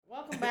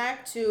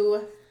back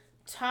to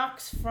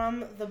Talks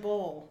from the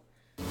Bowl.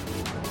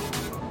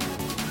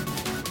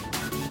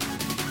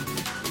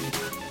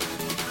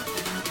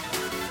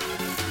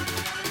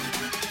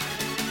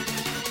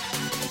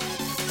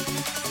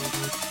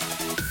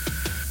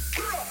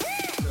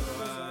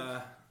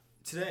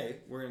 Today,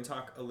 we're going to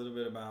talk a little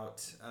bit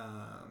about,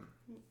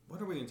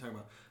 what are we going to talk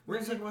about? We're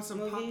going to talk about some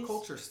movies. pop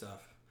culture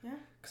stuff. Yeah.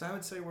 Because I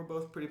would say we're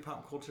both pretty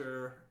pop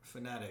culture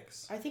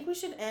fanatics. I think we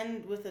should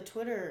end with a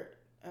Twitter...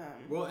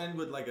 we'll end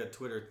with like a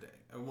Twitter thing.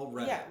 We'll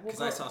Reddit. Yeah,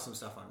 because I saw some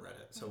stuff on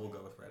Reddit, so we'll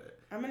go with Reddit.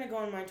 I'm going to go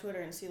on my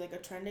Twitter and see like a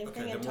trending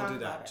thing and then talk we'll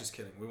do that. about it. Just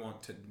kidding. We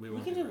won't We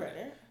can do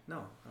Reddit.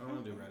 No, I don't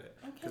want to do Reddit.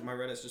 Okay. Because my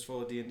Reddit's just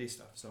full of D&D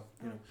stuff, so,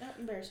 you know. Not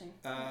embarrassing.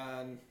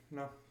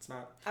 No, it's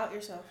not. Out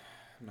yourself.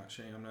 I'm not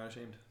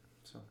ashamed.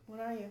 So. What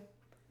are you?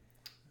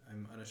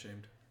 I'm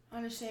unashamed.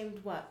 Unashamed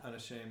what?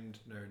 Unashamed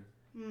nerd.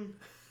 Mm-hmm.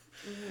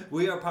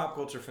 We are pop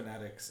culture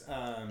fanatics.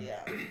 Yeah.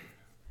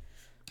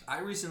 I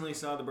recently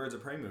saw the Birds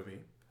of Prey movie.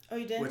 Oh,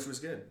 you did? Which was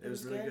good. It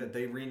was really good.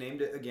 They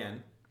renamed it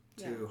again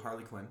to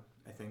Harley Quinn,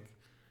 I think.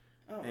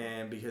 Oh.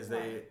 And because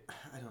I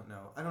don't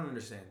know. I don't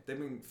understand. They've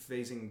been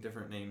phasing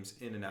different names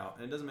in and out,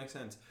 and it doesn't make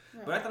sense.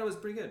 Right. But I thought it was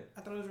pretty good.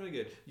 I thought it was really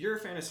good. You're a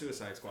fan of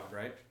Suicide Squad,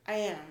 right? I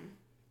am.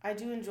 I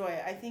do enjoy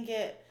it. I think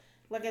it,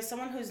 like as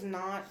someone who's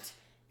not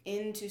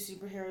into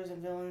superheroes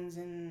and villains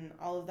and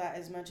all of that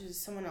as much as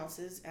someone else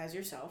is, as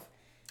yourself,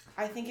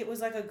 I think it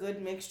was like a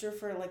good mixture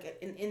for like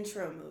an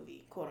intro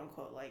movie, quote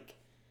unquote. Like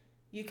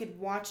you could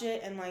watch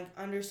it and like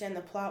understand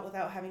the plot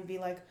without having to be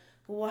like,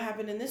 well, what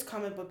happened in this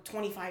comic book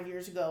 25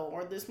 years ago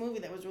or this movie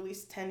that was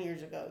released 10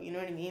 years ago. You know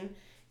what I mean?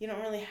 You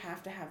don't really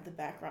have to have the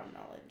background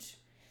knowledge.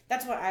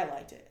 That's why I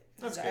liked it.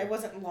 That's good. I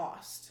wasn't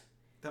lost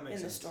in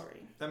the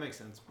story. That makes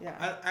sense.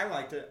 Yeah. I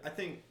liked it. I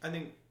think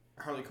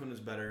Harley Quinn was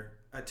better.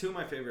 Two of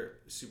my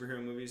favorite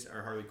superhero movies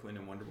are Harley Quinn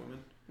and Wonder Woman.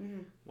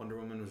 Mm-hmm. Wonder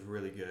Woman was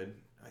really good.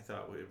 I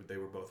thought they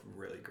were both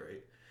really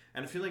great.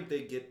 And I feel like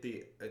they get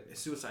the...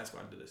 Suicide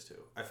Squad did this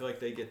too. I feel like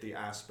they get the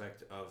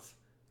aspect of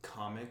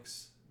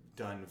comics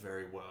done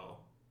very well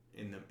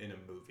in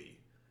a movie.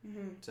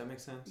 Mm-hmm. Does that make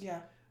sense? Yeah.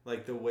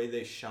 Like the way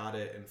they shot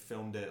it and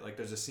filmed it. Like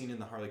there's a scene in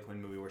the Harley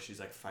Quinn movie where she's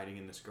like fighting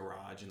in this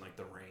garage in like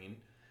the rain.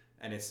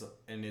 And it's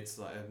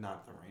like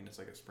not the rain, it's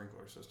like a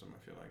sprinkler system, I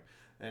feel like.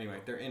 Anyway,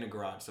 they're in a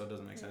garage, so it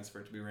doesn't make sense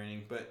for it to be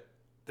raining. But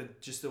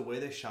just the way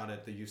they shot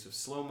it, the use of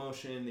slow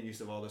motion, the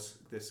use of all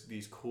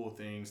these cool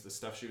things, the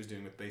stuff she was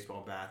doing with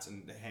baseball bats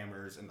and the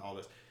hammers and all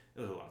this,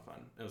 it was a lot of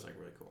fun. It was like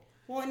really cool.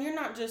 Well, and you're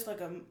not just like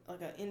a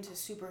into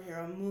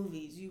superhero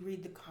movies. You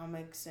read the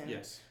comics, and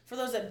for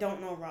those that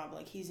don't know Rob,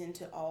 like he's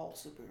into all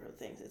superhero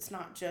things. It's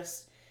not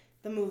just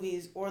the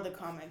movies or the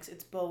comics.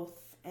 It's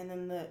both, and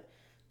then the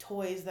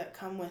toys that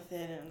come with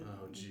it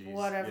and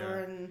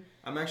whatever. Yeah.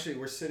 And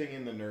we're sitting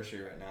in the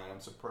nursery right now, and I'm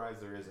surprised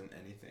there isn't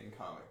anything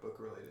comic book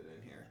related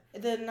in here.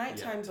 The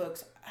nighttime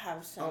books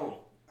have some. Oh,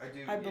 I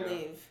do. I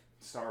believe.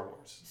 Star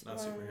Wars, not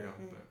superhero,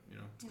 but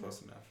it's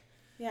close enough.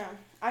 Yeah,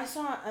 I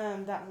saw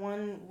that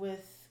one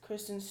with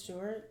Kristen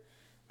Stewart,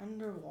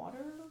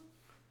 Underwater.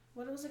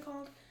 What was it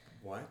called?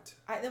 What?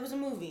 There was a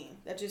movie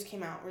that just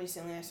came out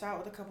recently. I saw it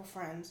with a couple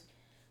friends.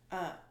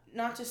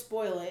 Not to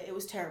spoil it, it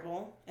was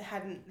terrible.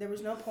 There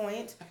was no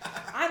point.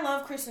 I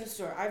love Kristen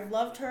Stewart. I've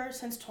loved her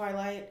since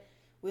Twilight.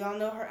 We all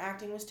know her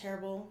acting was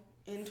terrible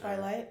in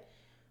Twilight.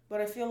 But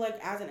I feel like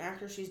as an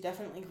actor, she's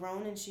definitely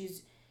grown, and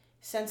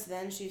since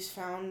then she's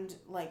found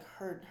like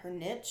her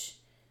niche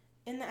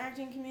in the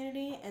acting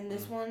community. And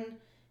this one,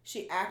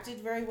 she acted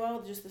very well.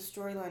 Just the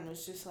storyline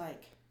was just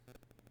like,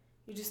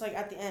 you just like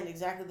at the end,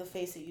 exactly the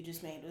face that you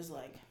just made was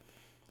like,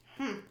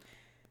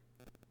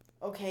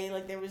 okay,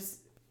 like there was.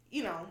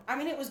 I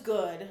mean, it was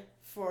good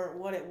for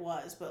what it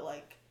was, but,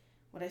 like,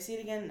 would I see it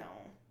again? No.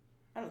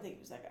 I don't think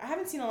it was that good. I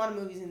haven't seen a lot of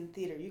movies in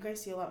theater. You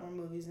guys see a lot more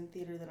movies in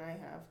theater than I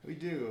have. We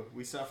do.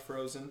 We saw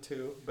Frozen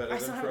 2, better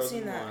than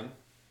Frozen 1.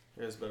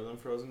 It was better than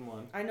Frozen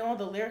 1. I know all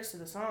the lyrics to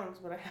the songs,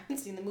 but I haven't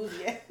seen the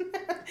movie yet.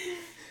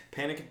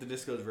 Panic at the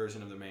Disco's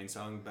version of the main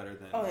song better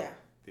than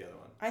the other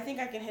one. I think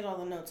I can hit all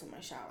the notes in my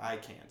shower. I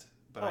can't,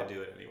 but I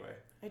do it anyway.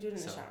 I do it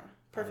in the shower.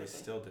 Perfectly.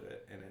 I still do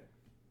it, and it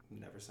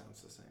never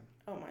sounds the same.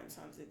 Oh, mine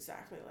sounds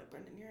exactly like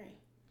Brendan Urie.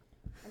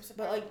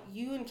 But, like,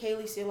 you and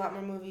Kaylee see a lot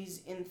more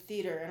movies in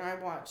theater, and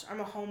I'm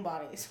a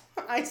homebody, so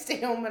I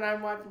stay home and I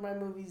watch my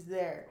movies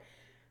there.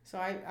 So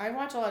I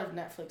watch a lot of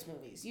Netflix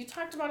movies. You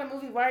talked about a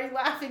movie. Why are you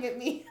laughing at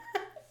me?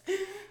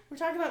 We're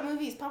talking about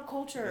movies, pop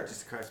culture. It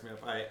just cracks me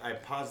up. I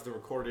paused the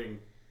recording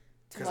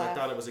because I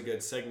thought it was a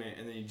good segment,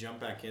 and then you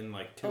jump back in,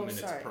 like, 2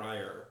 minutes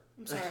prior.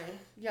 I'm sorry.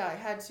 Yeah, I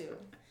had to.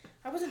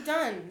 I wasn't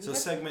done. So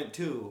segment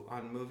 2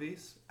 on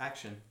movies,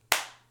 action.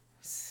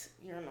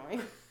 You're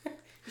annoying.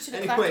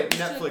 Anyway,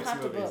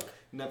 Netflix movies.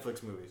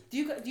 Netflix movies. Do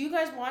you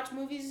guys watch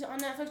movies on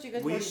Netflix? Do you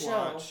guys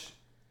watch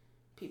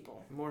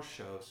people? More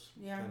shows.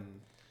 Yeah.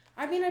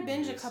 I mean, I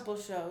binge a couple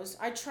shows.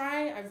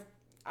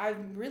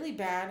 I'm really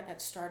bad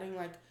at starting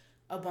like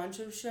a bunch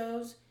of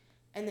shows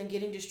and then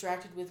getting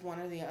distracted with one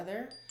or the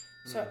other.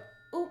 So,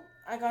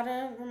 I got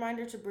a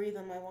reminder to breathe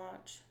on my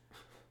watch.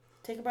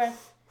 Take a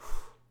breath.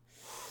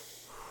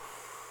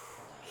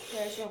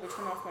 Yeah, I should probably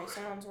turn off my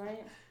sounds,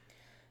 right?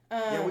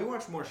 Yeah, we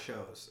watch more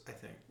shows, I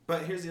think.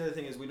 But here's the other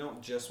thing: is we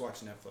don't just watch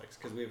Netflix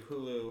because we have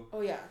Hulu.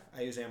 Oh yeah.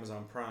 I use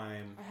Amazon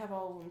Prime. I have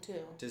all of them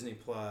too. Disney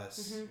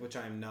Plus, which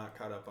I am not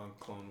caught up on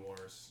Clone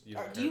Wars.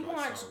 Do you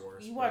watch Star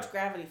Wars? You watch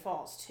Gravity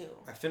Falls too?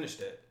 I finished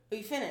it. Oh,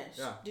 you finished?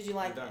 Yeah. Did you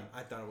like it?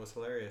 I thought it was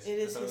hilarious. It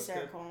is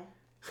hysterical.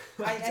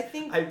 I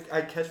think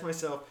I catch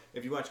myself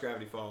if you watch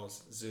Gravity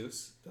Falls,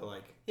 Zeus,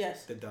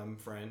 yes, the dumb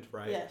friend,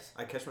 right? Yes.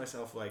 I catch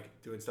myself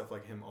doing stuff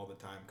like him all the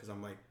time because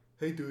I'm like,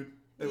 hey dude.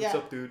 Hey, what's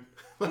up, dude?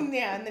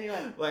 Yeah, and then you're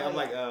like... I'm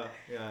like,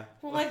 yeah.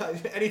 Well,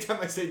 anytime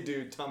I say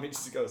dude, Tommy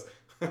just goes...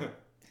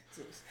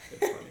 It's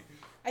funny.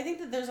 I think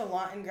that there's a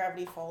lot in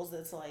Gravity Falls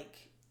that's,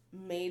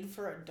 made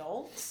for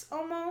adults,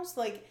 almost.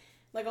 Like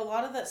a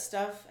lot of that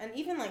stuff, and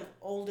even,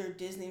 older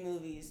Disney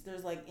movies,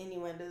 there's,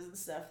 innuendos and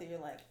stuff that you're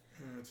like,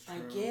 I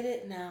get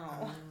it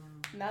now.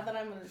 Now that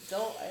I'm an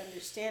adult, I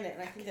understand it,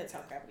 and I think that's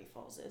how Gravity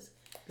Falls is.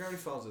 Gravity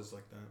Falls is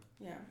like that.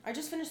 Yeah. I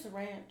just finished The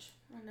Ranch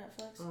on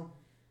Netflix. Oh.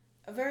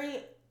 A very...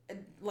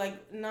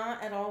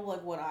 not at all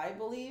what I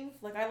believe.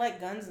 I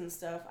like guns and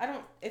stuff.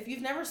 If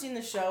you've never seen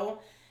the show,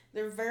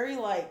 they're very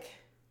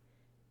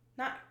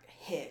not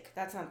hick.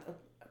 That's not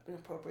an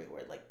appropriate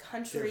word.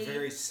 Country. They're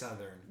very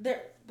southern.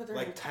 They're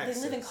Texas.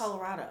 They live in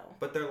Colorado.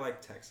 But they're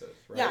like Texas,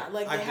 right? Yeah,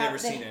 I've never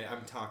seen it.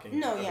 I'm talking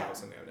about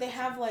something I've never They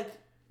have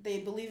they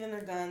believe in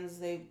their guns.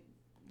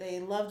 They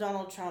love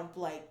Donald Trump.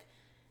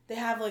 They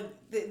have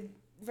they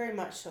very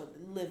much so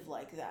live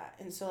like that.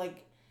 And so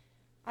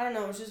I don't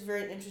know, it's just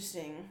very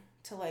interesting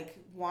to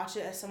watch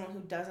it as someone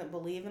who doesn't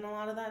believe in a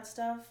lot of that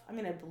stuff. I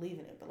mean, I believe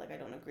in it, but I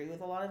don't agree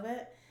with a lot of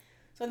it.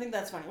 So I think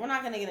that's funny. We're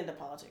not going to get into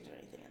politics or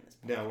anything in this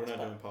podcast. No, we're not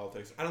doing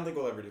politics. I don't think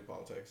we'll ever do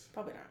politics.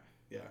 Probably not.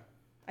 Yeah.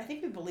 I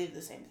think we believe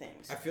the same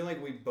things. I feel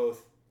like we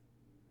both...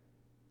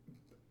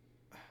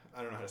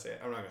 I don't know how to say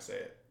it. I'm not going to say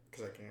it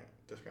because I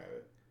can't describe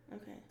it.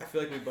 Okay. I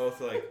feel like we both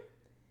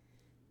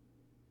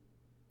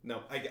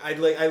No, I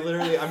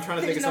literally, I'm trying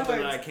to think of something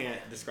that I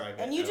can't describe.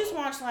 And you just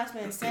watched Last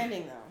Man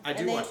Standing, though. I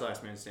do watch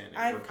Last Man Standing.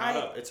 We're caught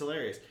up. It's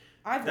hilarious.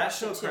 That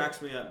show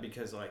cracks me up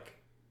because,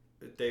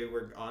 they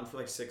were on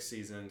for 6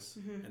 seasons,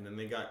 and then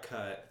they got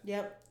cut.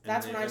 Yep,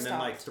 that's when I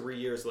stopped. And then 3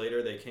 years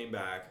later, they came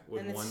back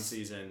with 1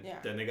 season. Yeah.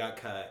 Then they got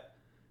cut.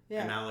 Yeah.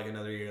 And now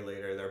another year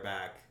later, they're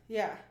back.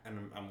 Yeah.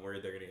 And I'm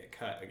worried they're gonna get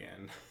cut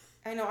again.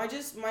 I know.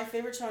 My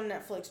favorite show on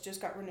Netflix just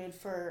got renewed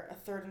for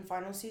a 3rd and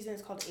final season.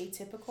 It's called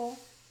Atypical.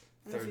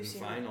 Third and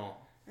final.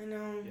 I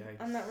know. Yikes.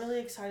 I'm not really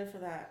excited for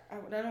that.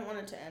 I don't want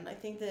it to end. I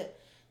think that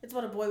it's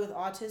about a boy with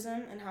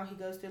autism and how he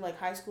goes through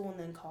high school and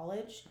then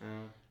college.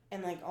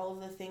 And all of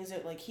the things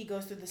that he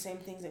goes through the same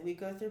things that we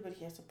go through, but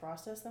he has to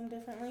process them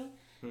differently.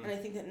 And I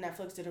think that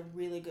Netflix did a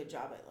really good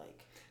job at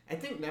I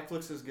think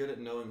Netflix is good at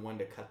knowing when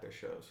to cut their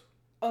shows.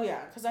 Oh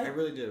yeah, because I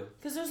really do.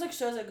 Because there's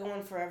shows that go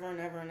on forever and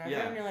ever and ever,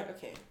 and you're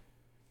okay.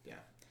 Yeah.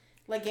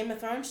 Game of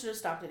Thrones should have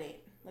stopped at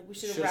 8. We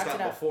should have wrapped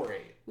it up before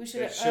 8. We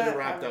should have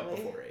wrapped up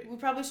before 8. We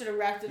probably should have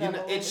wrapped it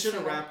up. It should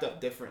have wrapped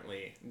up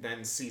differently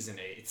than season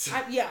 8.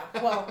 Yeah.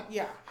 Well,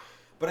 yeah.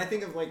 But I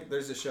think of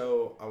there's a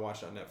show I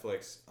watched on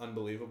Netflix,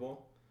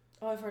 Unbelievable.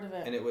 Oh, I've heard of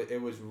it. And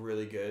it was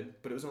really good,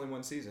 but it was only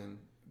 1 season.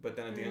 But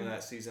then at the end of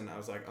that season, I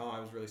was I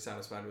was really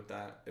satisfied with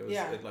that. It was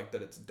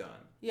that it's done.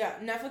 Yeah,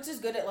 Netflix is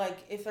good at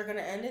if they're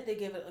gonna end it, they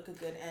give it a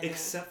good ending.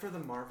 Except for the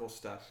Marvel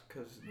stuff,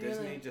 because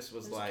Disney just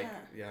was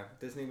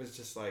Disney was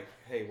just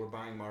hey, we're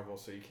buying Marvel,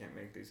 so you can't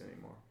make these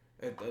anymore.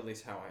 At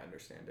least how I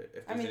understand it.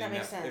 If there's that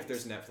makes sense. If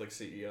there's Netflix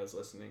CEOs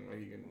listening,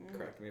 you can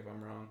correct me if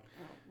I'm wrong.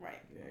 Oh,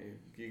 right. Yeah,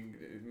 you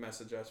can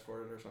message us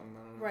for it or something.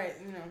 I don't know. Right.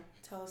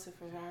 Tell us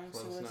if we're wrong.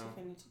 Sue us if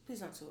we need to.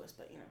 Please don't sue us,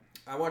 but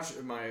I watched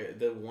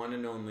the one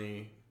and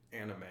only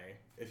anime,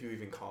 if you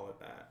even call it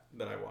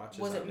that I watch.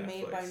 Was it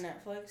made by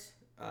Netflix?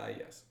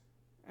 Yes.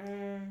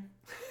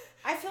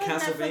 I feel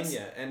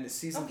Castlevania and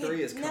season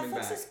 3 is coming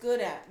back. Netflix is good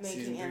at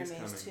making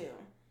animes too.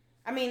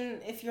 I mean,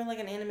 if you're an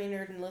anime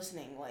nerd and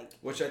listening,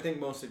 which I think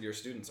most of your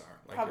students are,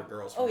 your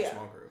girls from your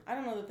small group. I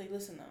don't know that they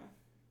listen though.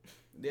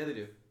 Yeah, they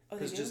do.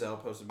 Because Giselle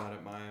posted about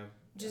it.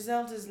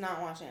 Giselle does not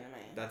watch anime.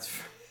 That's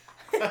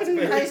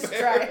very nice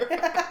fair.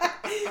 Try.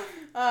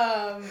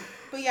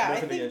 But yeah,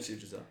 Nothing against you,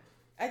 Giselle.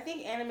 I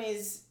think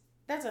animes.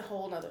 That's a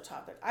whole nother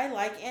topic. I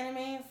like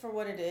anime for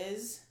what it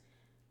is.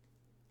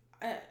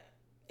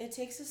 It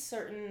takes a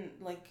certain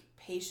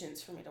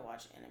patience for me to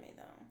watch anime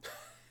though.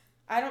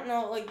 I don't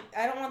know,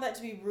 I don't want that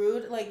to be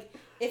rude.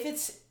 If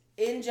it's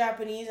in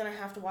Japanese and I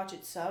have to watch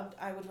it subbed,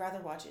 I would rather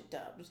watch it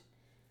dubbed.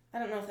 I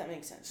don't know if that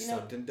makes sense.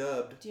 Subbed and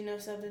dubbed. Do you know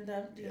subbed and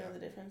dubbed? Do you know the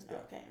difference? Yeah.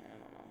 Okay, I don't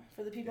know.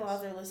 For the people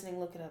out there listening,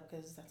 look it up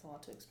because that's a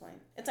lot to explain.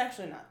 It's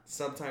actually not.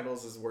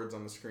 Subtitles is words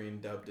on the screen.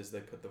 Dubbed is they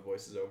put the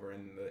voices over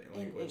in the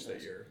language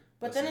that you're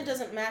But then it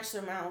doesn't match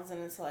their mouths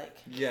and it's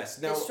Yes.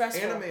 Now,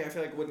 anime I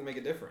feel wouldn't make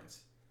a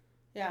difference.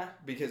 Yeah.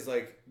 Because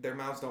their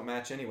mouths don't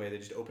match anyway. They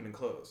just open and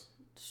close.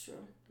 It's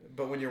true.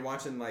 But when you're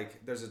watching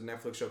there's a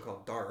Netflix show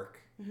called Dark,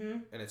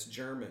 and it's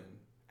German.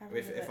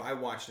 If I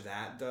watched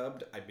that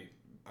dubbed, I'd be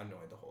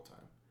annoyed the whole time.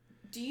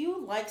 Do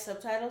you like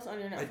subtitles on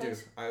your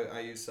Netflix? I do. I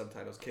use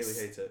subtitles. Kaylee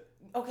hates it.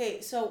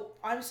 Okay, so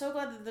I'm so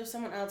glad that there's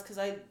someone else because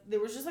there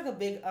was just like a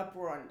big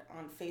uproar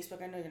on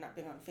Facebook. I know you're not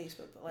big on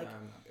Facebook, but like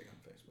I'm not big on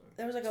Facebook.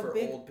 There was like it's a for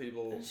big old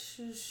people.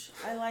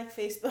 I like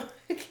Facebook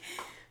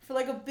for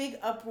like a big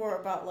uproar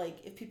about like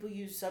if people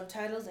use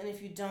subtitles and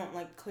if you don't,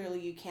 like clearly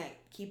you can't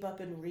keep up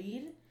and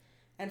read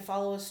and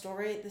follow a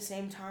story at the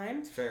same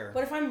time. Fair.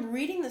 But if I'm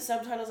reading the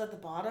subtitles at the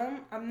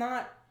bottom, I'm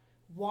not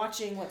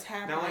watching what's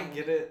happening. Now I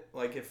get it.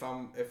 Like if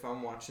I'm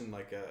watching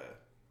like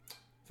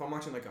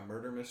a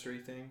murder mystery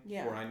thing,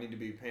 where I need to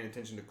be paying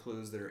attention to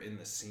clues that are in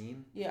the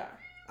scene. Yeah.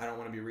 I don't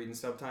want to be reading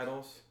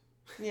subtitles.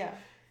 Yeah.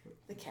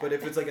 The cat. But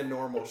if it's like a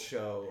normal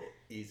show,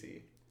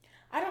 easy.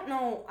 I don't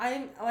know.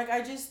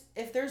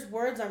 If there's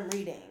words I'm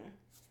reading,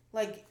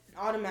 like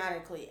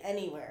automatically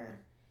anywhere,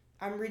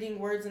 I'm reading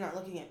words and not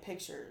looking at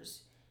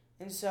pictures.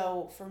 And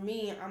so for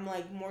me, I'm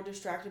like more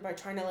distracted by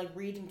trying to like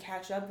read and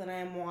catch up than I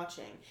am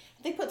watching.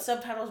 If they put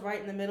subtitles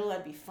right in the middle,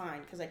 I'd be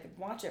fine because I could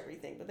watch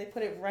everything. But they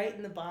put it right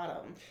in the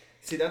bottom.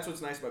 See, that's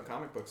what's nice about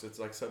comic books. It's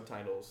like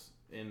subtitles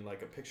in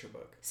like a picture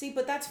book. See,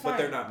 but that's fine. But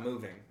they're not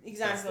moving.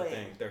 Exactly. That's the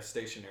thing. They're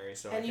stationary,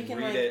 so and I can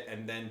read it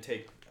and then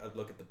take a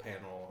look at the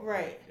panel.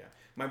 Right. Yeah.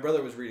 My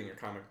brother was reading a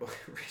comic book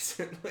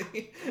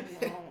recently.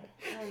 Oh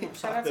no.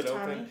 Shout out to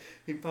Tommy.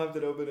 He popped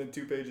it open and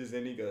 2 pages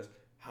in. He goes,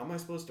 "How am I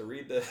supposed to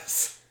read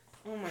this?"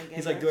 Oh my goodness.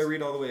 He's like, "Do I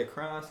read all the way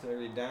across? Do I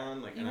read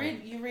down?" Like you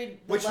read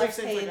the which left makes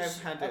sense. page Like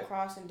I've had to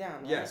across and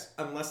down. Right? Yes,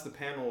 unless the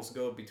panels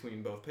go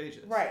between both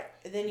pages. Right.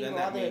 Then you go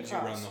all the way across. Then that means you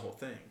run the whole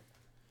thing.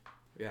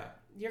 Yeah.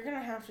 You're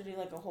gonna have to do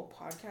like a whole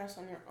podcast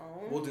on your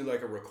own. We'll do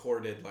like a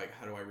recorded like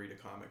how do I read a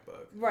comic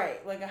book.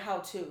 Right, like a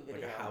how-to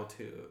video. Like a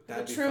how-to.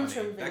 That'd be trim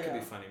funny. video. That could be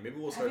funny. Maybe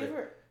we'll start a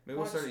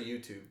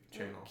YouTube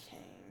channel. Okay.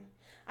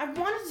 I've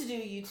wanted to do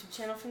a YouTube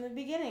channel from the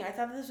beginning. I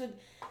thought this would,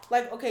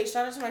 like, okay,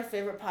 shout out to my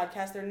favorite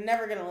podcast. They're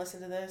never gonna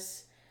listen to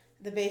this.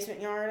 The Basement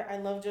Yard. I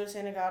love Joe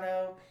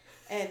Santagato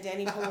and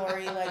Danny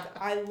Pelori. Like,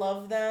 I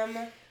love them.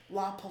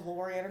 La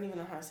Pelori. I don't even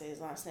know how to say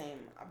his last name,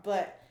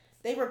 but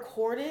they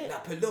record it. La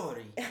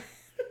Pelori.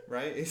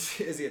 Right? Is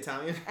he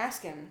Italian?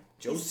 Ask him.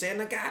 Joe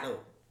Santagato.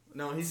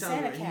 No, he's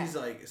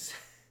like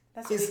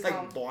That's he's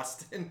like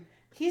Boston.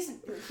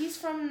 He's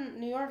from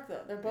New York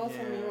though. They're both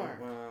from New York.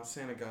 Well,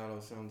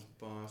 Santagato sounds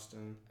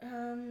Boston.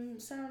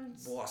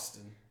 Sounds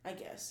Boston. I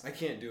guess. I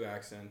can't do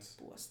accents.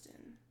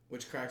 Boston.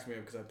 Which cracks me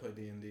up because I play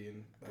D&D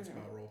and that's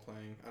about role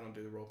playing. I don't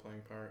do the role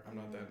playing part. I'm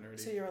not that nerdy.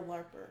 So you're a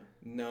LARPer.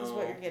 No, is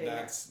what you're getting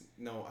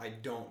no. I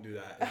don't do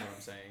that. Is what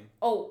I'm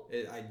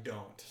saying. I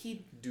don't.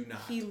 He do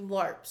not. He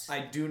LARPs. I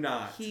do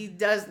not. He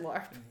does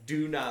LARP.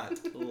 Do not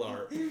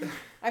LARP.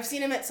 I've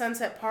seen him at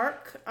Sunset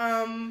Park.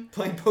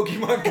 Playing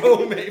Pokemon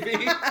Go,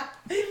 maybe.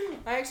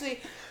 I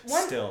actually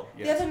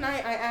the other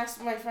night I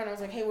asked my friend. I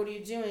was like, "Hey, what are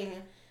you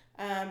doing?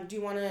 Do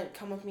you want to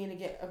come with me to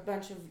get a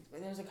bunch of?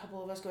 There's a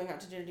couple of us going out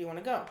to dinner. Do you want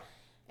to go?"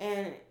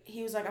 And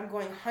he was like, "I'm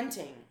going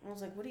hunting." I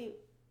was like, "What do you?"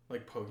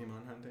 Like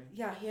Pokemon hunting?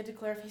 Yeah, he had to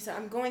clarify. He said,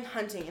 "I'm going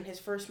hunting" in his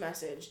first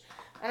message.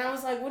 And I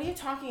was like, "What are you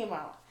talking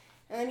about?"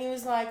 And then he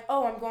was like,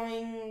 "Oh, I'm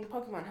going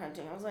Pokemon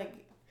hunting." I was like,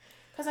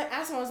 because I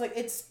asked him, I was like,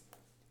 "It's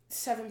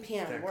 7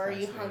 p.m. Where are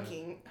you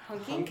hunting?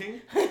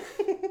 Hunking?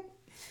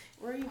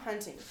 Where are you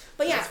hunting?"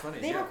 But yeah,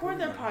 they record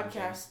their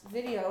podcast hunting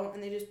video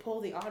and they just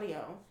pull the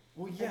audio.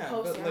 Well, yeah, and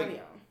post but the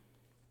audio.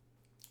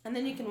 And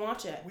then you can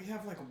watch it. We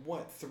have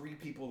 3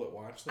 people that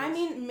watch this? I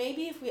mean,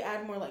 maybe if we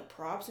add more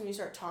props and we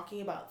start talking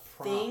about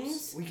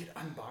things. We could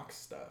unbox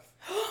stuff.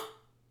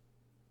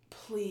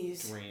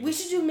 Please. Dreams. We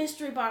should do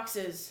mystery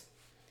boxes.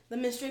 The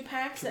mystery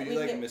packs Should that we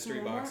we do get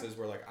mystery boxes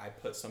where I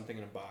put something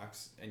in a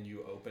box and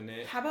you open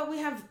it? How about we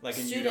have and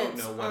students you don't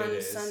know what on it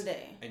is,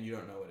 Sunday? And you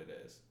don't know what it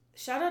is.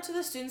 Shout out to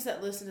the students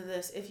that listen to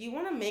this. If you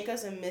want to make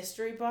us a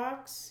mystery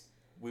box,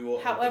 we will.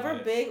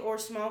 However big or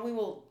small, we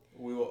will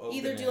open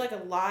either do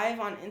a live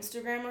on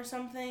Instagram or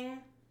something,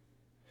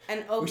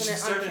 and open it on camera. We should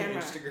start an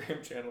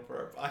Instagram channel for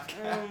our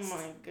podcast. Oh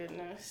my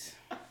goodness.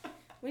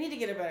 We need to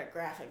get a better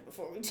graphic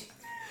before we do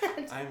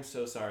that. I'm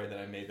so sorry that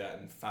I made that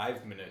in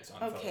 5 minutes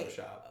on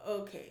Photoshop.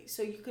 Okay,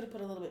 so you could have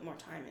put a little bit more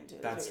time into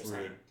it. That's rude.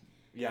 Saying.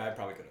 Yeah, I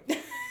probably could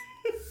have.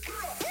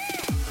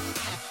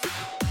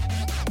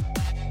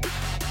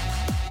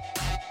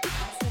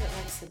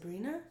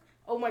 Sabrina?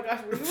 Oh my gosh,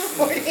 we're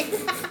recording.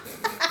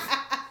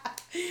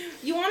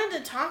 You wanted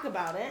to talk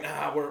about it.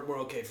 Nah, we're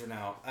okay for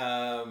now.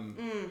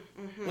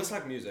 Let's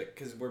talk music,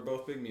 because we're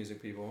both big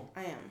music people.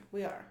 I am.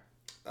 We are.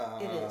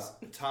 It is.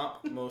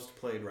 Top most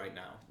played right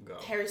now. Go.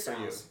 Harry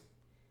Styles.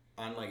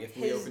 For you. On if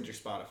we opened your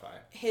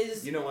Spotify.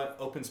 You know what?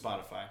 Open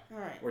Spotify. All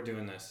right. We're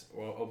doing this.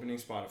 We're opening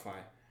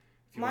Spotify.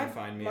 If you want to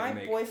find me, my I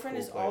make boyfriend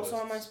cool is also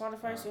on my playlists.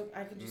 Spotify, so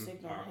I could just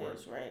ignore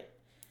his, right?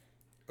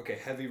 Okay,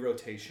 heavy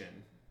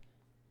rotation.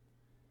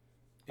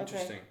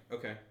 Interesting.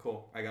 Okay,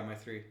 cool. I got my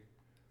 3.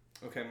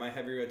 Okay, my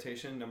heavy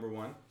rotation, number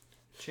 1,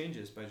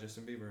 Changes by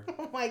Justin Bieber.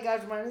 Oh my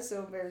gosh, mine is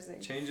so embarrassing.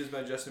 Changes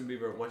by Justin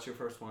Bieber. What's your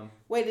first one?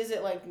 Wait, is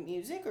it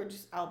music or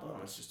just album? Oh,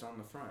 it's just on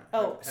the front.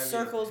 Oh,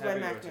 Circles by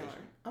Mac Miller.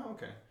 Oh,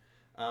 okay.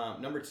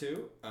 Number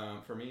 2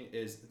 for me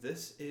is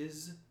This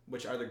Is,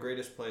 which are the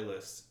greatest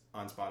playlists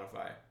on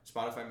Spotify.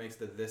 Spotify makes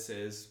the This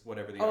Is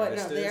whatever the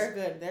artist is. They're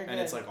good. They're good. And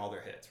it's like all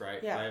their hits,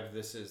 right? Yeah. I have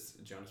This Is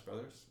Jonas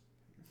Brothers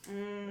as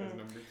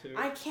number 2.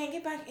 I can't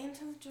get back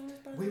into the Jonas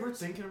Brothers. We were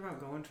thinking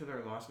about going to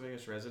their Las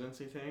Vegas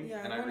residency thing,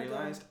 Yeah, and I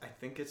realized I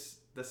think it's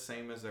the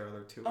same as their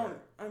other tour. Oh,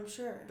 I'm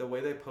sure. The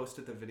way they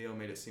posted the video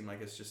made it seem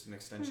like it's just an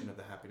extension of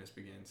The Happiness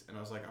Begins, and I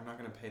was like, I'm not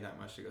gonna pay that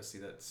much to go see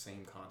that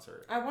same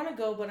concert. I want to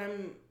go, but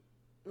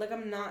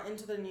I'm not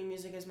into their new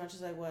music as much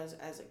as I was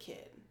as a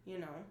kid. You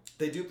know.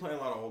 They do play a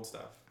lot of old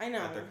stuff. I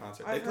know. At their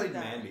concert, I've they played heard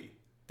that. Mandy.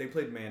 They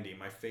played Mandy,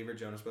 my favorite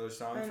Jonas Brothers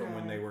song from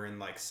when they were in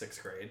like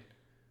 6th grade.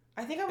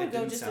 I think I would It go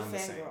didn't just to sound the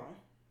same. fangirl.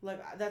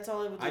 Like that's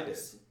all I would do. I did.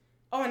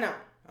 Oh, I know.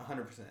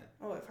 100%.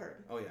 Oh, I've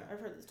heard. Oh yeah. I've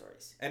heard the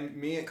stories. And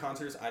me at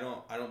concerts, I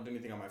don't do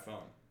anything on my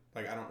phone.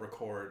 Like I don't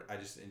record. I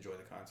just enjoy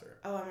the concert.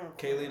 Oh, I'm a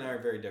Kaylee and I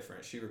are very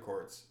different. She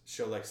records.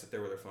 She'll like sit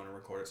there with her phone and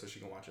record it so she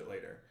can watch it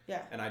later.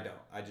 Yeah. And I don't.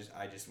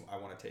 I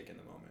want to take in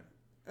the moment.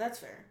 That's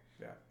fair.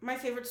 Yeah. My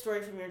favorite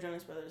story from your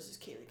Jonas Brothers is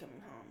Kaylee coming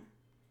home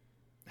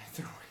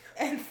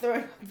and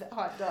throwing up the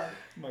hot dog.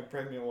 My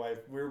pregnant wife.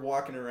 We were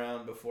walking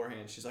around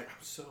beforehand. She's like,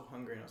 I'm so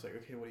hungry. And I was like,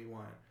 okay, what do you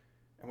want?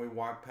 And we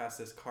walked past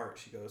this cart.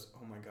 She goes,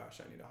 oh my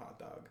gosh, I need a hot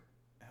dog.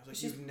 And I was like,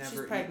 she's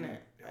never pregnant.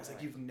 I was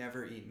like, you've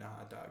never eaten a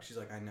hot dog. She's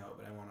like, I know,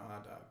 but I want a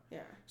hot dog.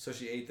 Yeah. So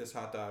she ate this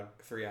hot dog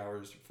 4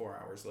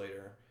 hours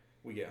later.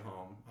 We get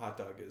home. Hot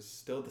dog is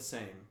still the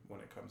same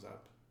when it comes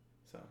up.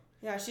 So.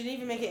 Yeah, she didn't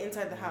even make it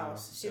inside the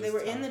house. They was were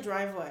tough. in the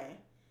driveway.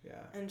 Yeah.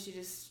 And she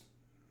just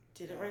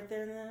did it right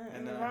there in the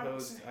And the then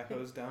rocks. I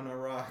hosed down our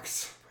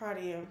rocks. Proud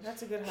of you.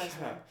 That's a good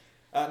husband.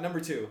 Number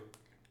 2.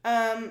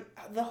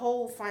 The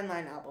whole Fine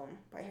Line album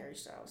by Harry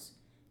Styles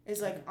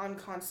is like on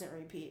constant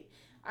repeat.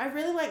 I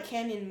really like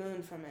Canyon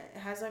Moon from it. It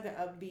has like an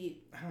upbeat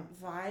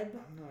vibe.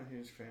 I'm not a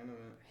huge fan of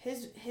it.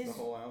 His the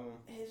whole album.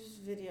 His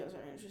videos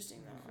are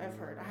interesting though. I've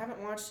heard. I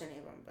haven't watched any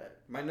of them, but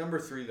my number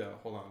 3 though.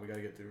 Hold on, we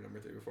gotta get through number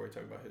 3 before we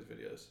talk about his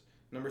videos.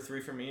 Number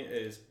 3 for me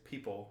is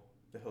People,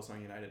 the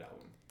Hillsong United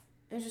album.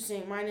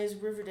 interesting. Mine is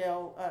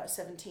Riverdale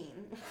 17.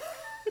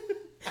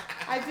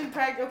 I've been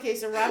practicing. Okay,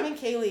 so Rob and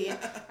Kaylee.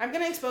 I'm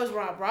gonna expose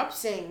Rob. Rob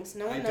sings.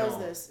 No one knows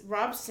this.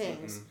 Rob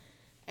sings,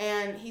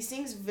 and he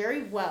sings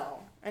very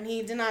well. And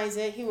he denies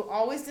it. He will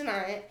always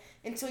deny it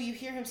until you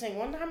hear him saying,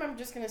 one time I'm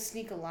just going to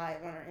sneak a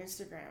live on our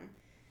Instagram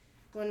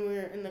when we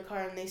were in the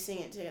car and they sing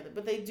it together.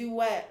 But they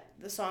duet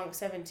the song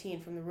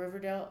 17 from the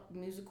Riverdale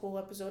musical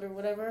episode or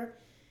whatever.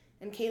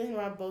 And Kaylee and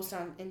Rob both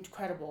sound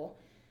incredible.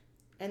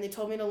 And they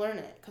told me to learn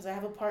it because I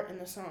have a part in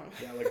the song.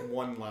 Yeah, like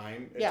one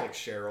line. It's like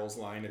Cheryl's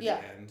line at the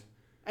end.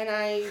 And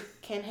I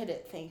can hit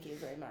it. Thank you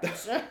very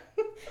much.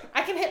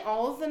 I can hit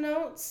all of the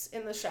notes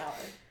in the shower.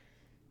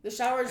 The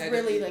shower is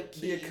really like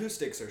key. The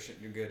acoustics are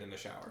good in the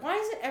shower. Why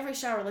is it every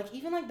shower? Like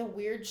even like the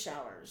weird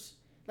showers,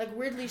 like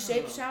weirdly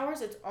shaped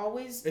showers. It's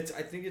always.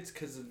 I think it's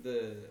because of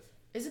the.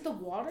 Is it the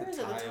water? The or is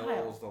it the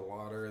tiles, tile? the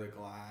water, the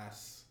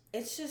glass.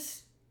 It's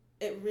just,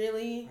 it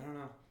really. I don't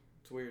know.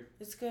 It's weird.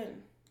 It's good.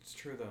 It's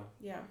true though.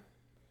 Yeah.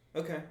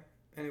 Okay.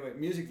 Anyway,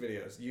 music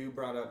videos. You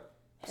brought up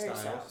Harry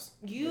Styles.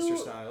 You, Mr.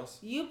 Styles.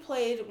 You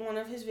played one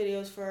of his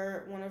videos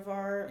for one of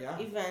our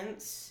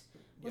events.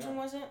 Which one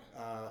was it?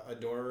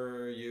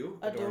 Adore You.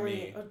 Adore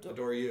Me. You.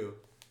 Adore You.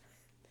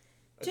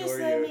 Just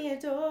let me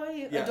adore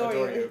you. Yeah,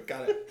 adore you.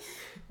 Got it.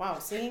 Wow,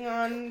 singing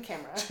on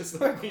camera. Just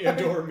let me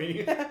adore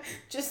me.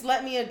 Just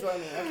let me adore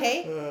me,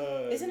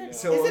 okay? Isn't it?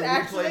 So is it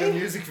actually? We played a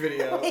music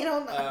video. I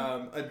don't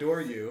know.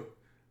 Adore You,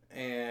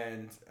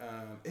 and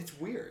it's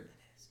weird.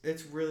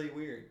 It's really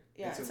weird.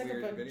 Yeah, it's like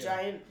weird a video.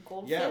 giant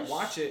goldfish. Yeah,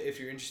 watch it if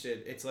you're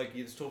interested. It's like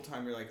this whole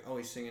time you're like, oh,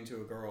 he's singing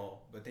to a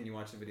girl, but then you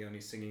watch the video and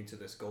he's singing to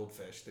this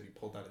goldfish that he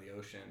pulled out of the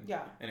ocean.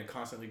 Yeah. And it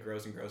constantly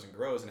grows and grows and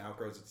grows and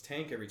outgrows its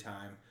tank every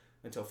time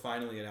until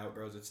finally it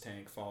outgrows its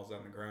tank, falls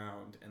on the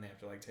ground, and they have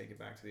to like take it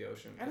back to the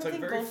ocean. I don't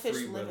think very goldfish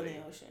Free live Willy.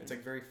 in the ocean. It's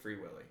like very Free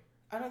Willy.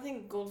 I don't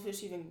think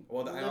goldfish even.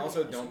 Well, I live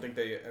also in the don't ocean. think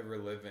they ever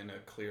live in a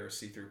clear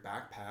see-through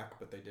backpack,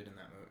 but they did in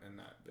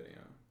that video.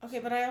 Okay,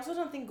 but I also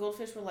don't think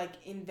goldfish were like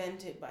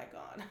invented by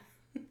God.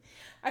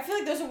 I feel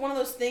like those are one of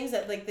those things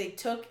that like they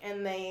took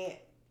and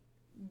they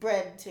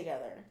bred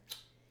together.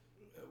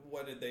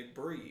 What did they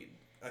breed?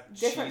 A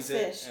Different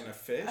Cheez-It fish. and a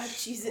fish? A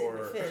Cheez-It and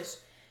a fish.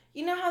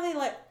 You know how they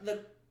like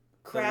the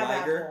crab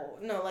apple?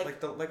 No,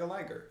 like a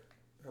liger,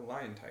 or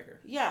lion tiger.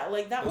 Yeah,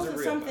 like that Those are wasn't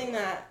real, something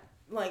that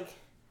like.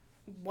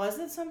 Was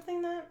it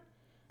something that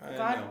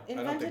God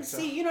invented? I don't think so.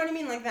 See, you know what I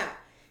mean, like that.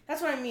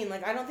 That's what I mean.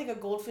 Like I don't think a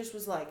goldfish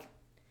was like.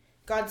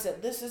 God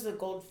said, "This is a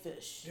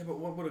goldfish." Yeah, but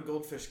what would a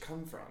goldfish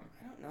come from?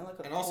 I don't know, like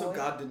a. And also,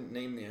 God didn't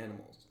name the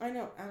animals. I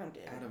know Adam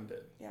did. Adam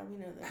did. Yeah, we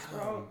know this.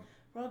 Adam.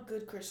 We're all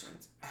good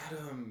Christians.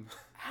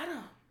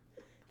 Adam.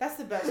 That's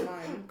the best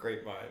Vine.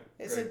 Great Vine.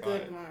 It's a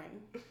good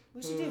Vine.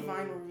 We should do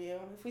Vine review.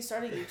 If we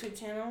start a YouTube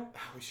channel.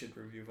 We should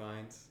review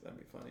Vines. That'd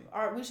be funny.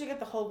 We should get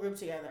the whole group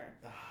together.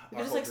 We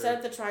could just group. set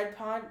up the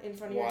tripod in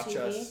front of your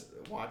TV.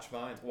 Watch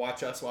Vines.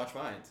 Watch us watch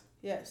Vines.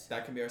 Yes.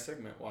 That can be our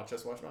segment. Watch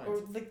us watch Vines.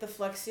 Or like the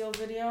Flex Seal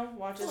video.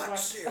 Watch us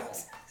watch.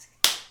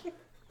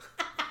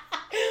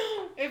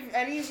 If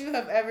any of you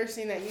have ever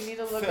seen that, you need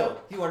to look Phil,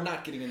 up. you are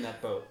not getting in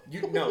that boat.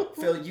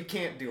 Phil, you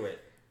can't do it.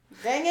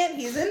 Dang it,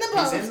 he's in the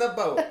boat. He's in the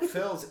boat.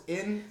 Phil's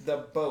in the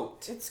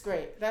boat. It's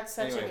great. That's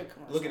such a good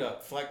commercial. Look it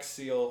up. Flex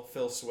Seal,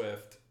 Phil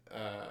Swift.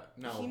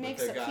 He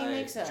makes a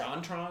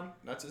JonTron,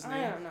 that's his name.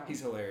 I don't know.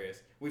 He's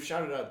hilarious. We've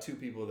shouted out 2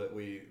 people that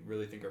we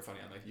really think are funny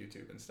on like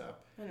YouTube and stuff.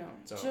 I know.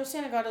 So. Joe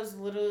Santagato's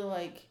literally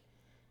like,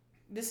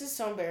 this is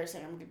so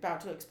embarrassing. I'm about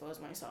to expose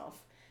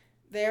myself.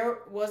 There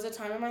was a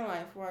time in my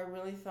life where I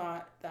really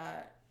thought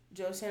that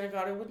Joe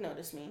Santagato would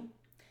notice me,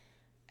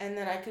 and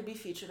that I could be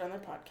featured on their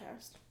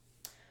podcast.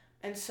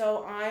 And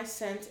so I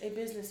sent a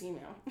business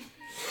email.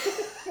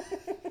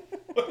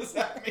 What does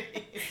that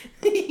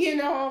mean? You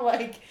know,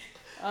 like.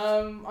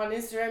 On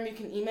Instagram, you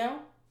can email.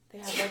 They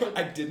have like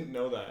I didn't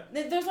know that.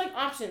 There's like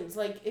options.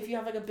 Like if you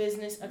have like a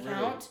business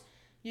account,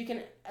 you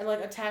can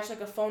like attach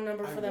like a phone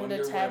number for them to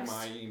text. I wonder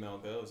where my email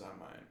goes on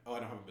mine. Oh, I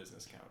don't have a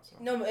business account. So.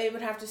 No, but it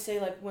would have to say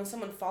like when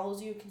someone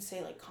follows you, it can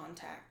say like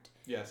contact.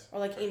 Yes. Or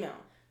like email.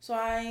 So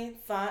I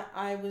thought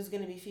I was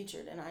gonna be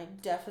featured, and I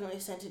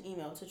definitely sent an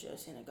email to Joe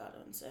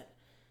Santagato and said.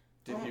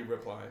 Did he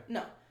reply?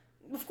 No,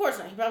 of course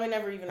not. He probably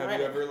never even. Have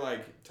you ever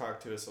like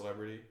talked to a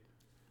celebrity?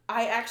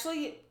 I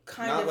actually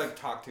not like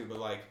talk to, but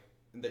like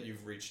that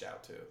you've reached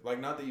out to. Like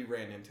not that you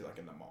ran into like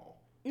in the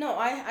mall. No,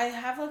 I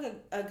have like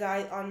a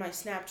guy on my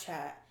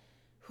Snapchat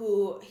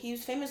who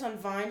he's famous on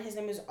Vine. His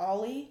name is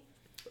Ollie.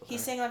 Okay. He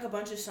sang like a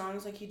bunch of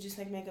songs, like he just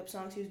like make up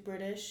songs. He was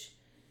British.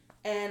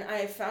 And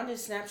I found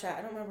his Snapchat.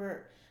 I don't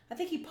remember. I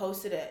think he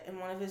posted it in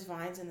one of his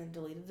Vines and then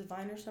deleted the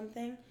Vine or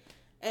something.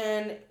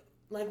 And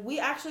like we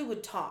actually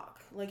would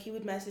talk. Like he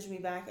would message me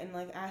back and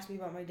like ask me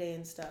about my day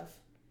and stuff.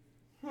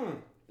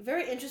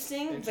 Very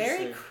interesting,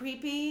 very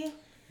creepy.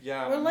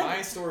 Yeah, like,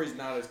 my story's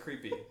not as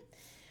creepy.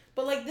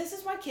 But, like, this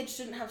is why kids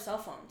shouldn't have cell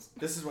phones.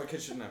 This is why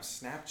kids shouldn't have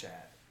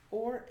Snapchat.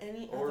 Or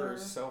any other... Or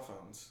cell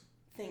phones.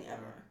 Thing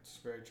ever. It's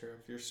very true.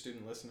 If you're a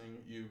student listening,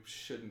 you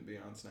shouldn't be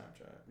on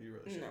Snapchat. You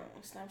really shouldn't.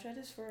 No, Snapchat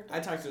is for adults. I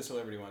talked to a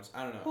celebrity once.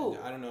 I don't know. Who?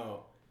 I don't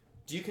know.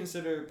 Do you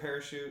consider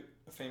Parachute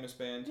a famous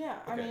band? Yeah,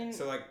 okay, I mean...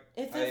 So, like...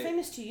 If they're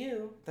famous to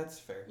you... That's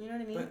fair. You know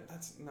what I mean? But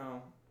that's...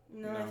 No,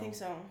 I think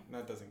so.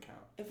 That doesn't count.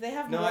 If they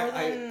have more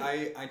than...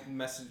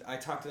 I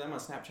talked to them on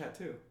Snapchat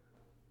too.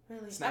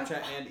 Really?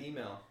 Snapchat and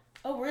email.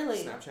 Oh, really?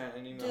 Snapchat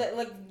and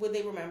email. Would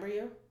they remember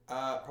you?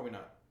 Probably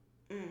not.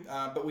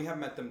 But we have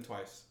met them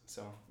twice,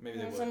 so maybe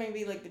they would. So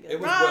maybe like it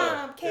was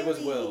Will. Kaylee. It was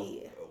Will.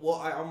 Well,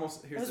 I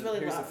almost here's the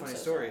funny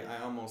story. Sorry.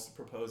 I almost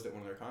proposed at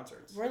one of their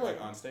concerts. Really?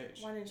 Like on stage.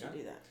 Why didn't you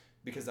do that?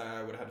 Because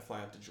I would have had to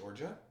fly out to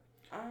Georgia.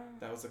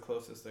 That was the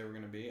closest they were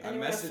going to be. And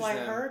you were going to fly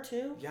her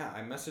too? Yeah,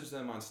 I messaged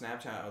them on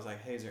Snapchat. I was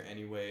like, hey, is there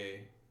any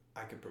way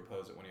I could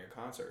propose at one of your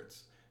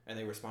concerts? And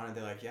they responded,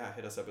 they're like, yeah,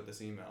 hit us up with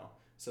this email.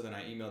 So then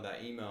I emailed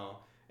that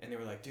email, and they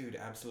were like, dude,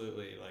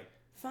 absolutely. Like,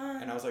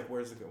 fun. And I was like,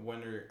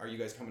 when are you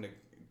guys coming to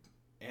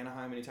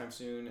Anaheim anytime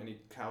soon?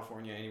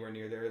 California, anywhere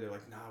near there? They're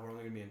like, nah, we're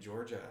only going to be in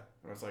Georgia.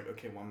 And I was like,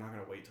 okay, well, I'm not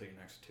going to wait till your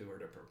next tour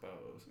to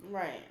propose.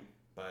 Right.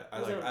 But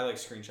I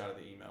screenshotted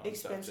the email and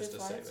stuff just to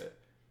save it.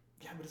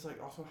 Yeah, but it's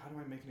like, also, how do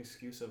I make an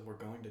excuse of we're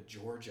going to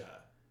Georgia?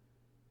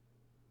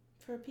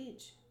 For a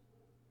peach.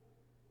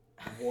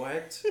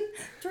 What?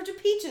 Georgia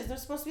peaches. They're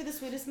supposed to be the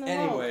sweetest in the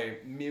world. Anyway,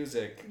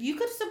 music. You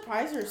could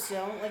surprise her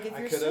still. Like, if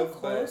you're so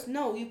close.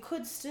 No, you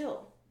could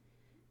still.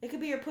 It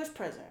could be your push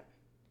present.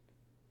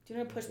 Do you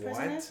know what a push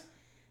present is?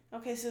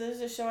 Okay, so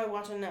there's a show I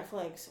watch on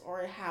Netflix,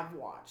 or I have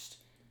watched,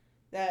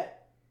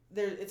 that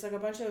it's like a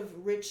bunch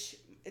of rich,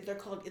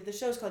 the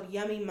show's called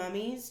Yummy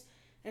Mummies,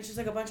 and it's just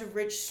like a bunch of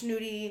rich,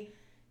 snooty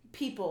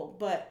people,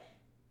 but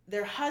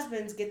their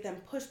husbands get them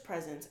push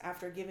presents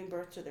after giving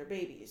birth to their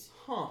babies.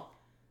 Huh.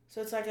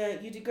 So it's like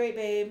you did great,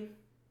 babe.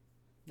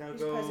 Now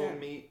go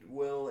meet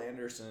Will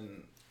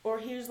Anderson. Or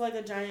here's like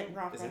a giant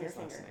rock on your finger. Is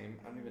that his last name?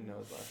 I don't even know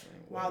his last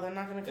name. Wow, they're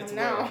not going to come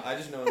now. Will. I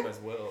just know him as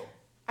Will.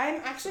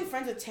 I'm actually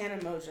friends with Tana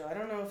Mojo. I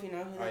don't know if you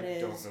know who that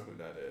is. I don't know who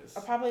that is.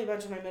 Probably a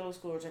bunch of my middle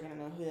schoolers are going to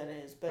know who that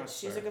is. But That's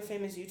she's fair. like a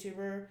famous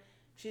YouTuber.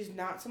 She's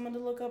not someone to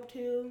look up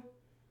to.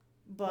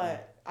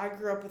 But I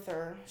grew up with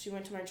her. She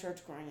went to my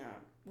church growing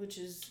up, which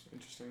is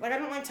interesting. Like, I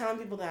don't like telling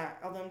people that,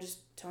 although I'm just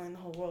telling the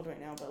whole world right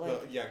now. But like,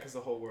 well, yeah, because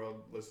the whole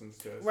world listens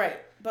to us. Right,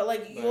 but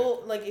like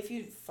you'll like if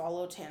you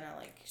follow Tana,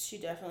 like she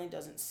definitely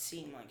doesn't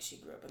seem like she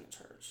grew up in the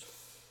church.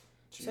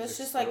 So it's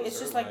just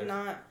like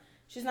not.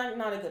 She's not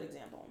a good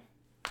example.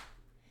 Wow.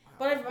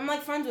 But I'm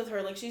like friends with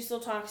her. Like she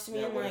still talks to me.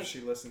 Yeah, and what like if she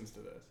listens to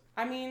this?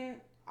 I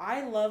mean,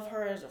 I love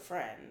her as a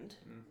friend,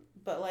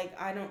 but like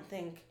I don't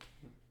think,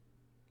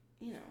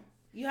 you know.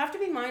 You have to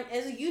be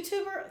as a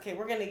YouTuber. Okay,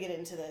 we're gonna get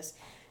into this.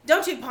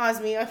 Don't you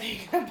pause me? Okay,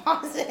 you're gonna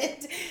pause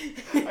it.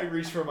 I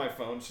reached for my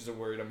phone. She's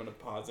worried I'm gonna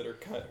pause it or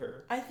cut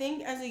her. I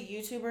think as a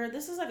YouTuber,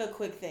 this is like a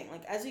quick thing.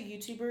 Like as a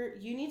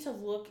YouTuber, you need to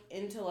look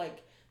into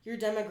like your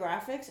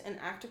demographics and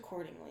act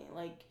accordingly.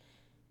 Like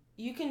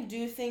you can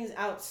do things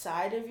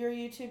outside of your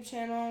YouTube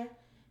channel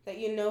that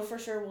you know for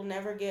sure will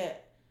never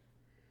get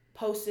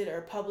posted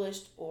or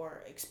published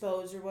or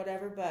exposed or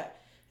whatever.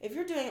 But if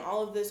you're doing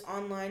all of this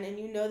online and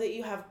you know that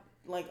you have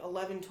like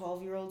 11,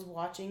 12-year-olds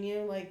watching you,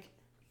 like,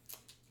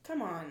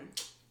 come on.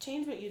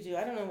 Change what you do.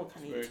 I don't know what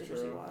kind of It's very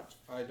YouTubers you true. watch.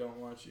 I don't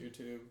watch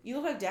YouTube. You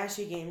look like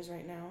Dashy Games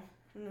right now.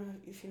 I don't know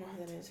if you know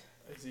who that is.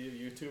 Is he a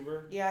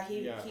YouTuber? Yeah,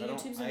 he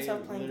YouTubes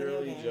himself playing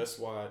video games. I literally just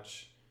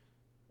watch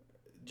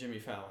Jimmy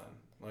Fallon.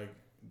 Like,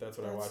 that's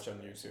what I watch on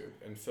YouTube.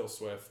 And Phil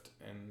Swift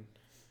and,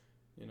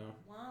 you know.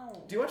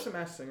 Wow. Do you watch The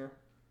Masked Singer?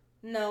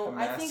 No,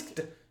 I think...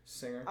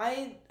 Singer?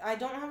 I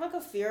don't have, like,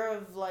 a fear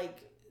of, like,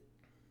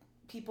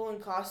 people in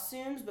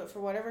costumes, but for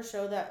whatever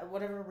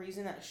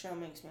reason, that show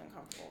makes me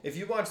uncomfortable. If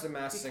you watch The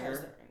Masked because Singer...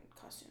 they're in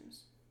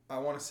costumes. I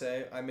want to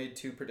say I made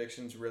 2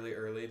 predictions really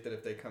early that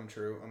if they come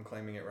true, I'm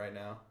claiming it right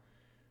now.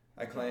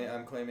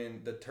 I'm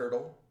claiming the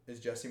turtle is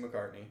Jesse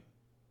McCartney.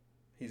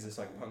 He's this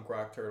like punk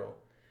rock turtle.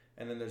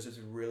 And then there's this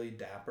really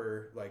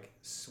dapper like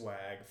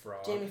swag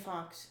frog. Jamie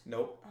Foxx.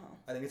 Nope. Oh.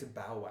 I think it's a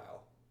Bow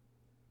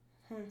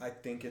Wow. I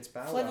think it's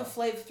Bow Wow. Flava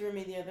Flav threw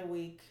me the other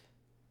week.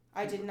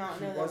 I did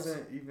not know that. He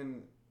wasn't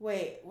even...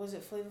 Wait, was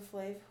it Flava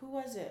Flav? Who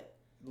was it?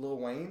 Lil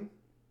Wayne?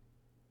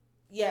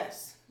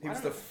 Yes. He was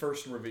the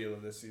first reveal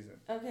of this season.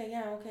 Okay,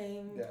 yeah.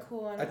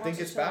 Cool. I think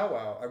it's Bow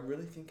Wow. I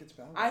really think it's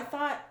Bow Wow. I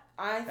thought.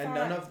 And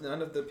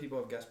none of the people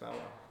have guessed Bow Wow.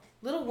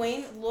 Lil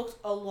Wayne looked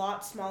a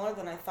lot smaller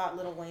than I thought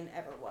Lil Wayne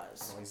ever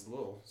was. Well, he's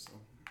little, so.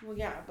 Well,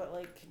 yeah, but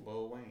like.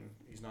 Lil Wayne.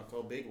 He's not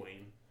called Big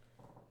Wayne.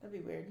 That'd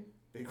be weird.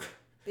 Big Wayne?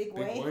 Big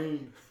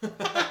Wayne.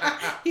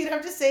 You'd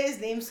have to say his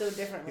name so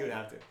differently. He would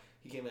have to.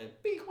 He came in,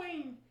 Big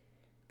Wayne.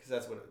 Because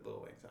that's what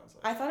Lil Wayne sounds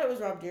like. I thought it was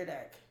Rob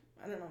Dyrdek.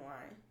 I don't know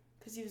why.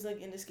 Because he was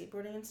like into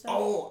skateboarding and stuff.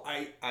 Oh,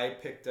 I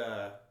picked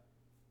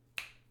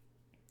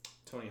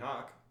Tony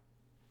Hawk.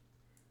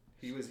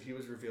 He was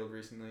revealed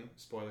recently.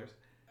 Spoilers.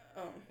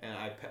 Oh. And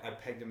I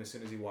pegged him as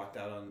soon as he walked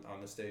out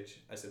on the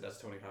stage. I said, that's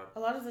Tony Hawk. A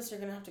lot of this you're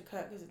going to have to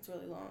cut because it's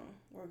really long.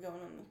 We're going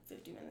on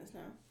 50 minutes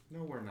now.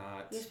 No, we're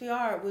not. Yes, we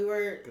are. We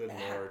were... Good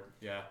Lord.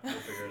 Yeah, we'll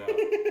figure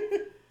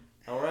it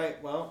out. All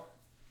right, well.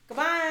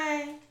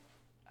 Goodbye.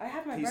 I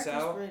have my Peace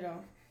breakfast out. burrito.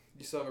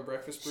 You still have a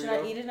breakfast burrito? Should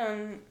I eat it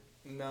on...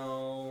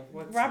 No.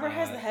 Robert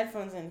has the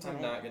headphones in tonight.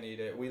 I'm not going to eat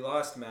it. We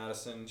lost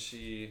Madison.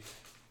 She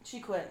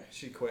quit.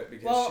 She quit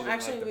because well, she didn't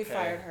actually, like the we pay.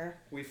 fired her.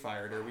 We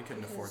fired her. We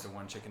couldn't afford the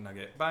one chicken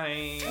nugget.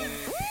 Bye.